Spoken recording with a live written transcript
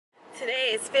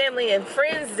Today is Family and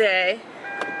Friends Day.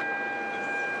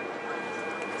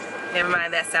 Never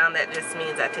mind that sound, that just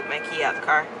means I took my key out of the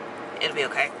car. It'll be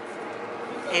okay.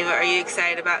 Ava, are you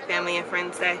excited about Family and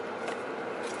Friends Day?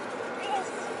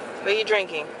 What are you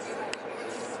drinking?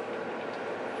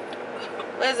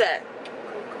 What is that?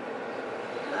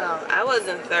 Oh, I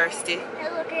wasn't thirsty. Hey,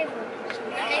 look, Ava.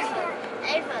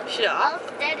 Ava. Shut up.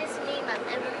 Most deadest meme I've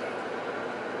ever heard.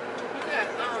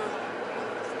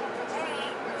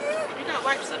 You got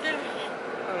wipes up there?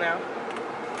 Oh, no.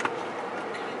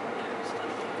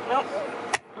 Nope.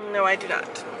 No, I do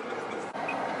not.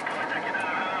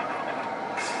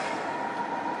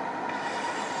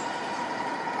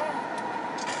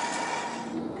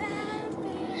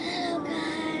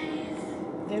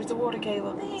 There's the water,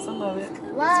 Caleb. Some of it.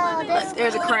 Wow,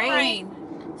 There's a crane.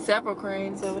 Several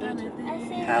cranes over there.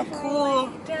 How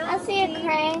cool. I see a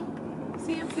crane.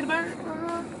 See him? See the bird?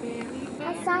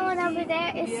 I saw one over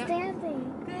there. It's stamping.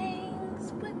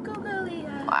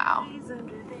 Wow.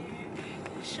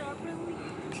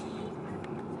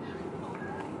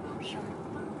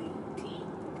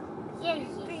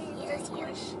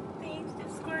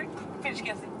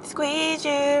 Squeeze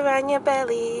you around your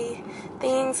belly.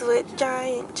 Things with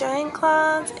giant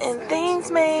claws and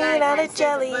things made out of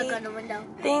jelly.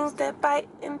 Things that bite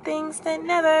and things that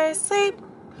never sleep.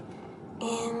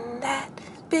 In that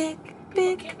big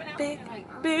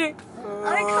water.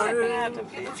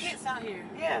 Kids out here.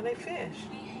 Yeah, they fish.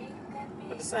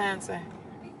 What the sign say?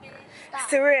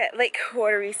 So we're at Lake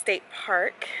Watery State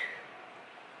Park.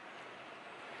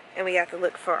 And we have to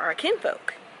look for our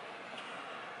kinfolk.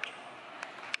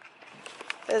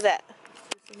 What is that?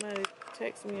 Somebody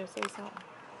text me or say something.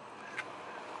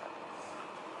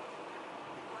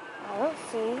 I don't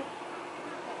see.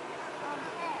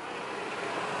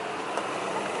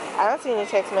 I don't see any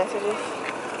text messages.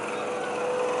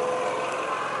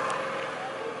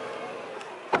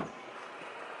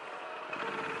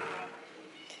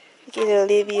 Look at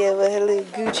Olivia with her little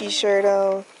Gucci shirt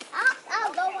on. I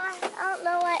don't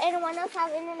know why anyone else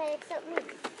has internet except me.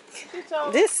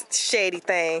 This shady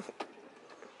thing.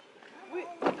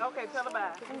 Okay, tell her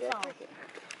bye.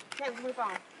 Text me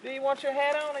phone. Do you want your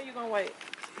hat on or you gonna wait?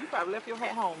 You probably left your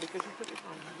hat home because you took it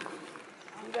home.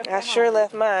 I sure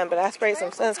left mine, but I sprayed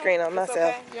some sunscreen on myself.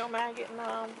 Okay. You don't mind getting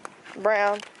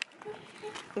Brown.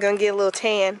 I'm gonna get a little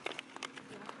tan.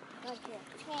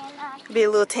 Be a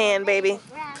little tan, baby.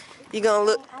 You gonna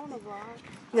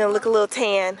look a little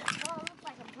tan.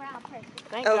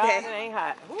 Thank Okay. God it ain't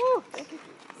hot. Woo.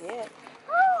 Yeah.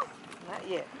 Not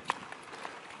yet.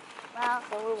 Well,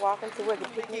 So we're walking to where the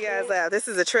picnic You guys out. This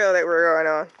is a trail that we're going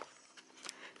on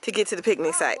to get to the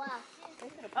picnic site.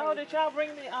 Oh, did y'all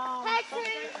bring the Hey, Trudy.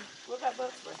 what about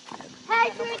bug spray? Hey,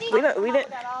 Trudy. We didn't.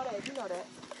 Got all that. You know that.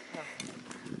 No.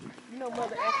 You know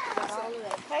Mother Esther got all of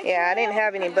that. Hey, Yeah, I didn't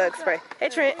have any bug spray. Hey,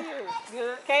 Trent.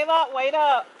 Good. Kayla, wait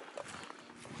up.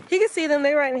 He can see them.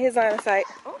 They're right in his line of sight.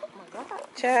 Oh my God.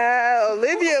 Child,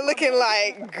 Olivia looking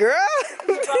like, girl,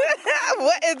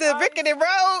 what is this rickety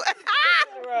road?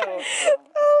 Olivia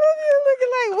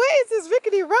looking like, what is this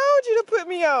rickety road you done put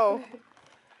me on?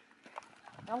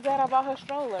 I'm glad I bought her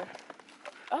stroller.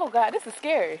 Oh God, this is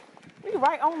scary. We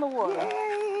right on the water.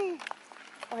 Yay.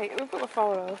 Wait, we put a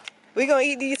photo. We gonna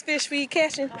eat these fish we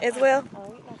catching as well?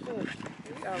 Oh, eat no fish.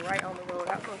 We are right on the road.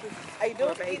 I'm gonna just Hey,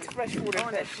 don't eat fresh food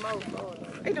and fish.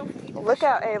 Hey, don't eat. look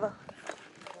out, Ava.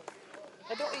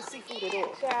 Hey, don't eat seafood at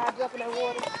all. Child, jump in that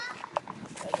water.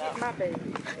 That's my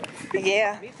baby.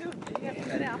 Yeah. Me too. You have to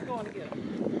go down. I'm going to get her.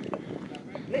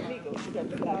 Let me go. She got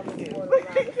the dog in there.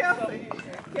 Kelsey.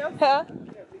 Huh?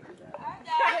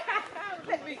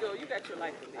 Let me go. You got your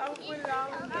life in there. I'll put it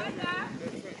on.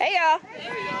 Hey, y'all.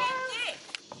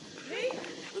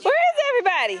 Where is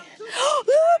everybody?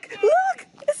 Look,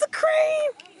 it's a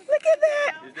crane. Look at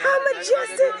that. How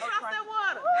majestic.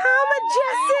 How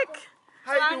majestic.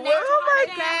 How you do what? Oh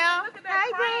my God.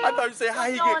 I thought you said how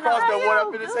he get across that water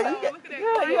up in the say he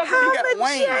got How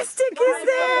wings. majestic is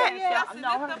that?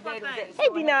 Hey,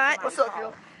 be not. What's up,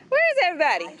 yo? Where is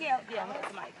everybody?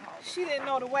 She didn't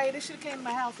know the way. They should have came to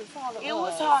my house and followed us.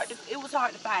 It was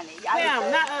hard to find it. Pam,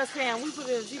 not us, Pam. We put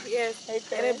it in GPS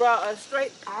and it brought us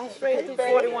straight through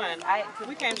 41.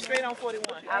 We came straight on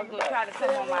 41. I was going to try to come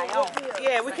on my own.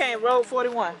 Yeah, we came road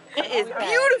 41. It is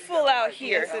beautiful out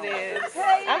here. Yes, it is.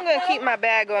 I'm gonna keep my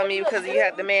bag on me because you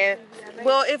have the man.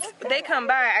 Well, if they come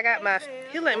by, I got my.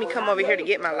 He'll let me come over here to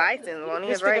get my license on.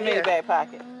 He's Just right right in the here. back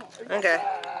pocket. Okay.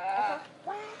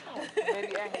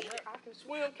 Maybe I can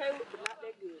swim, Caleb, but not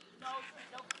that good.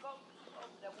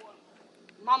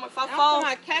 Mama, if I I'm fall,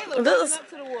 talking about Caleb Looks- running up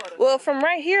to the water. Well, from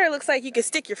right here, it looks like you can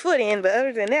stick your foot in, but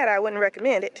other than that, I wouldn't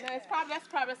recommend it. No, that's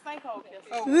probably a sinkhole.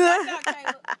 Oh, Yeah. watch out,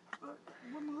 Caleb.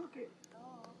 Where my hook at?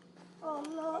 Oh,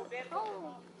 Lord.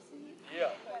 Oh. Yeah.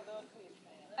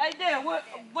 Hey, Dad,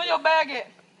 where your bag at?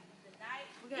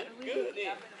 Good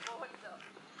then.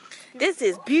 This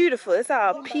is beautiful. It's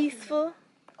all peaceful.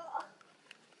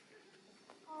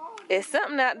 It's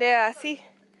something out there.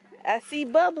 I see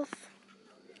bubbles.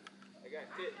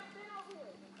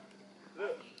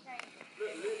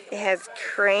 It has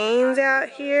cranes out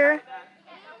here.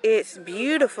 It's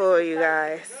beautiful, you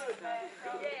guys.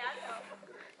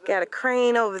 Got a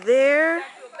crane over there.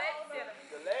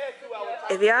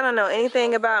 If y'all don't know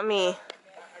anything about me,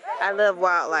 I love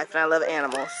wildlife and I love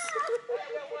animals.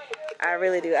 I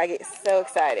really do. I get so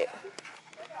excited.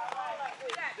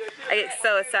 I get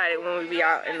so excited when we be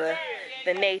out in the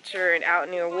nature and out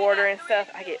near water and stuff.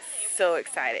 I get so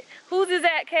excited. Whose is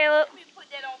that, Caleb?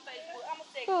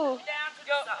 Who?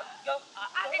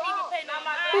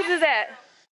 Whose is that?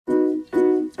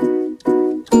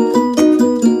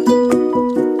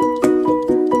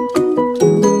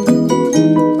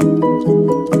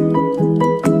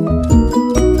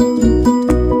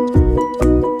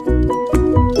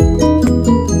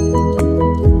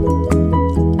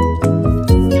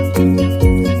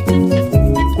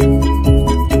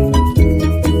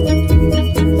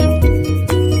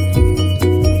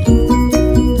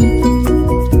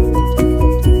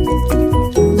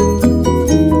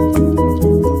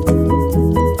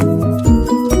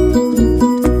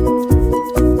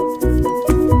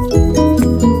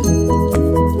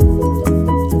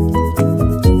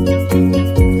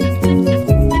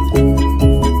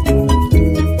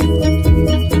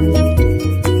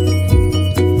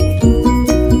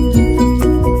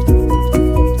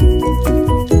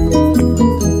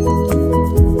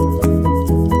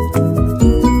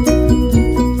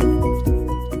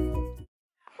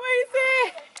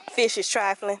 Fish is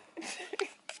trifling.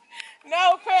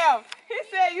 No, Pam. He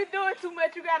said you doing too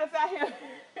much. You got us out here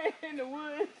in the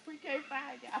woods. We can't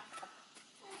find y'all.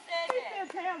 He said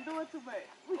Pam doing too much.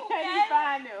 We can't even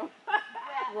find them.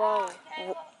 Whoa.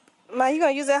 Ma, you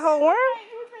gonna use that whole worm? He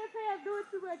said Pam doing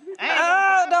too much.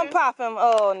 Oh, don't pop him.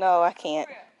 Oh, no, I can't.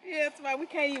 Yeah, that's why we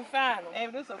can't even find them. Hey,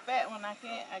 this is a fat one. I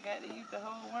can't. I got to use the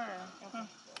whole worm.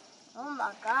 Oh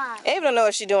my God. Ava don't know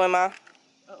what she's doing, Ma.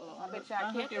 I bet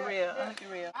y'all catch it real.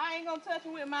 I ain't gonna touch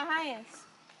it with my hands.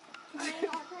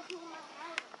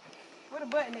 Where the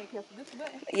button is, Kelsey? This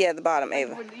button? Yeah, the bottom,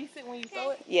 Ava. Release it when you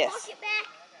throw it? Yes. Cock it back.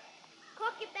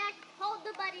 Cock it back. Hold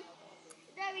the buddy.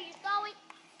 There you go.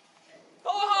 Go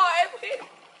hard, Avery.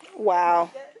 Wow.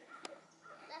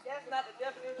 That's not the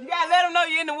definition. You gotta let them know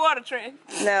you're in the water, Trent.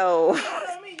 No. You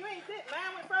ain't sit.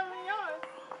 Mine went further than yours.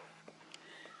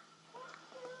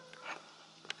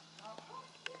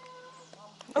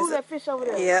 Oh, that fish over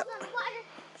there. Yep.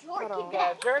 Hold on. You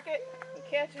gotta jerk it and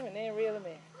catch him and then reel him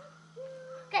in.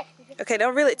 Okay. Okay,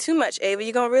 don't reel it too much, Ava.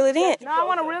 You're gonna reel it in. No, I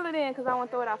want to reel it in because I want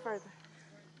to throw it out further.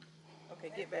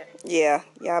 Okay, get back. Yeah,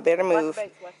 y'all better move. Watch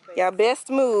the bait. Y'all best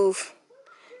move.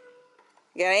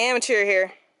 You got an amateur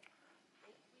here.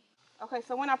 Okay,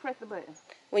 so when I press the button?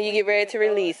 When you get ready to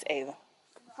release, Ava.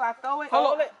 So I throw it?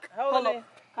 Hold it.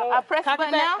 I press the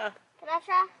button now? Can I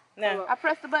try? No. I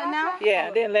press the button now?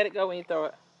 Yeah, then let it go when you throw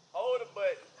it. Hold the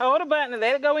button. Hold the button and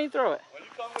let it go when you throw it. When you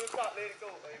come to the top, let it go,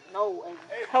 baby. No.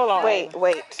 Hold on. Wait.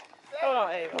 Hold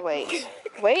on, Ava.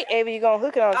 Wait, Ava, you gonna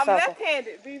hook it on I'm something.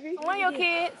 left-handed, BB. One of your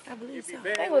kids,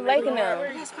 They were laking them.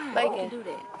 Laking.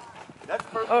 That's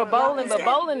the first Or one. bowling, but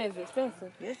bowling is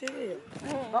expensive.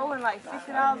 Bowling like $60 a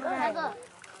game.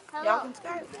 Hello.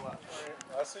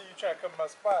 I see you trying to come to my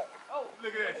spot. Oh,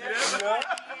 look at that. See that?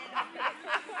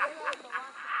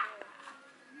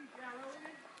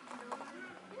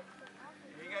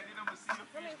 You got to see the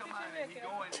fish come out and he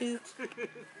going. Two.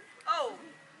 Oh.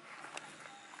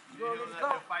 You know,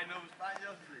 like fighting over spot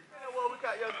yesterday. You know what we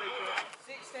caught yesterday,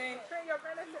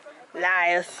 16.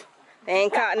 Liars. They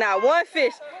ain't caught not one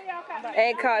fish.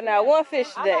 Ain't caught not one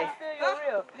fish today. You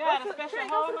got a special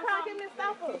hole or something?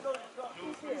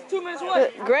 It's 2 minutes away.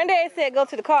 Look, Granddad said go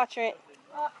to the car, Trent.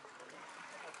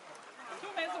 2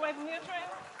 minutes away from here,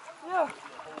 Trent? Yeah.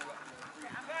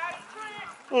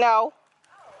 No.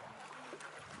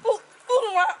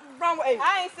 Wrong with Ava. I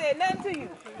ain't said nothing to you.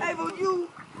 Ava, you.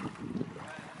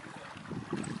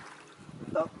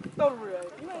 Throw the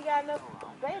reel. You ain't got enough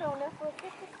bait on that for a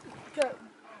fish.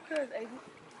 Cause Ava,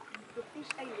 the fish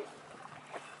ate it.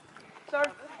 Sir?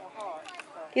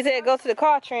 He said go to the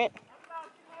car, Trent.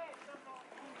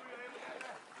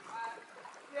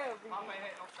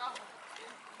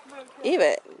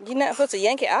 Even, you're not supposed to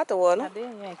yank it out the water. I did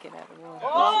yank it out the water.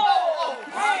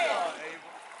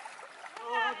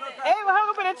 Ava hung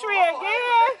up in a tree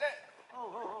again.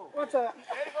 What's up?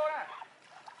 Let it go down.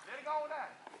 Let it go down.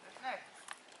 That's next.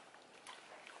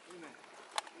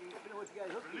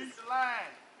 Release the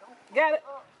line. Got it.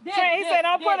 Trent, he said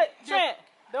don't put it. Trent,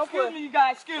 don't put it. Excuse me, you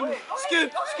guys. Excuse me.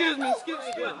 Excuse me.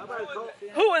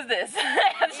 Who is this?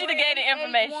 She done gave the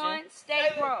information.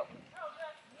 State Park.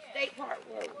 State Park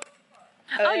Road.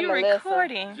 Oh, you're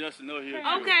recording. Just to know here.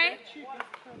 Okay.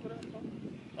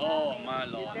 Oh, my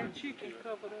Lord.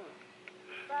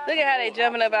 Look at how they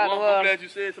jumping up out the I'm water. glad you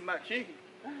said something about chicken.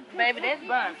 Baby, that's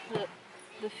burnt.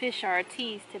 The fish are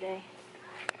teased today.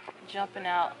 Jumping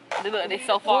out. Look, they're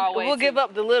so far away. We'll give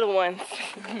up the little ones.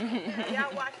 Yeah,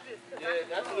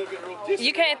 that's a little bit rotisserie.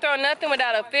 You can't throw nothing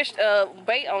without a fish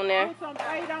bait on there. Put some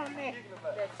bait on there.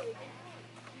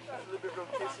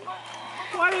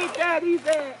 What is Daddy's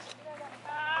at?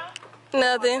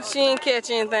 Nothing. She ain't catch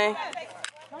anything.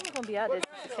 I'm gonna be out there to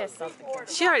catch something.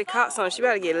 She already caught something. She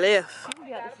better get left. I'm gonna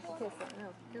be out there to catch something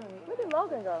else. Where did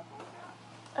Logan go?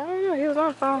 I don't know. He was on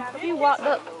the phone. He walked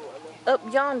up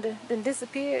yonder, then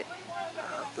disappeared.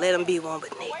 Let him be one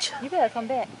with nature. You better come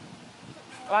back.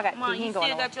 Oh, I got Mom, he you ain't still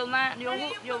going got your line, your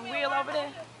reel over there?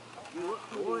 You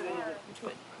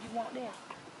want that?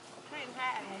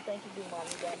 I don't think you do, Mom.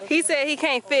 You got He said he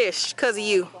can't fish because of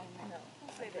you.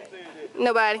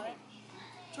 Nobody.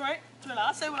 Trent,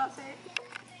 I'll say what I said.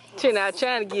 She's not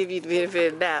trying to give you the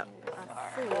benefit of the doubt.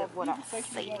 what I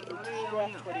said. Yeah,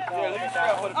 let me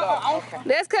strap for the dog.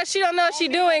 That's because she don't know what she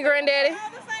doing, Granddaddy.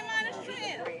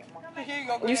 Here you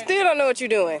go. You still don't know what you're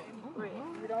doing.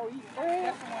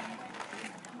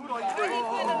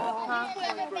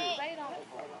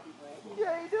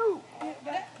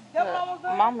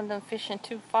 Mama done fishing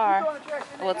too far.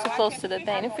 Well, too close to the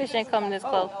thing. The fish ain't coming this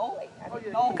close.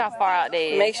 Look how far out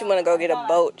there is. Makes you want to go get a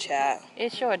boat, child.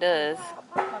 It sure does.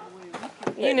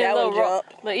 Even that one jump.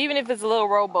 Look, even if it's a little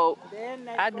rowboat.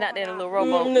 I've been out there in a little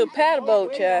rowboat. Little paddle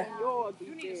boat, child.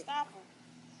 You need to stop her.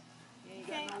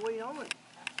 You ain't got no weight on it.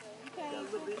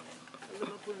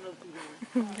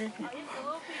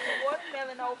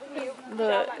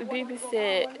 Look, BB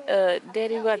said,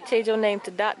 Daddy, you gotta change your name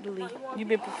to Dr. Lee. You've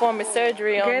been performing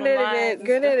surgery on the lines.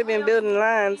 Granddaddy been building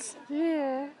lines.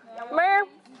 Yeah. Ma'am?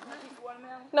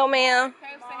 No, ma'am.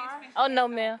 Oh, no,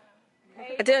 ma'am.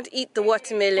 I didn't eat the What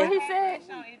watermelon. he said?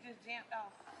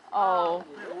 Oh,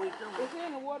 Look,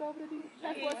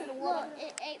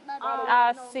 it ate my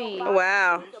I see.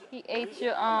 Wow. He ate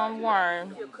your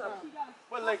worm.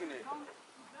 What lake in there?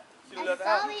 She left the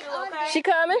house. She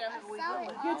coming?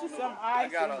 Get you some I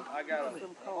ice. got a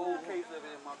whole case of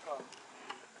it in my car.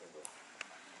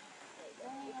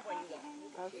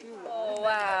 Oh,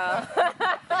 wow.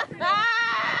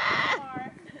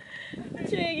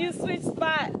 Chig, you switch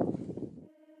spot.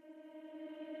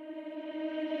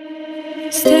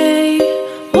 Stay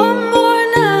one more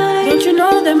night. Don't you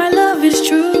know that my love is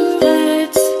true?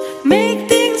 Let's make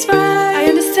things right. I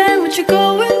understand what you're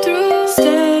going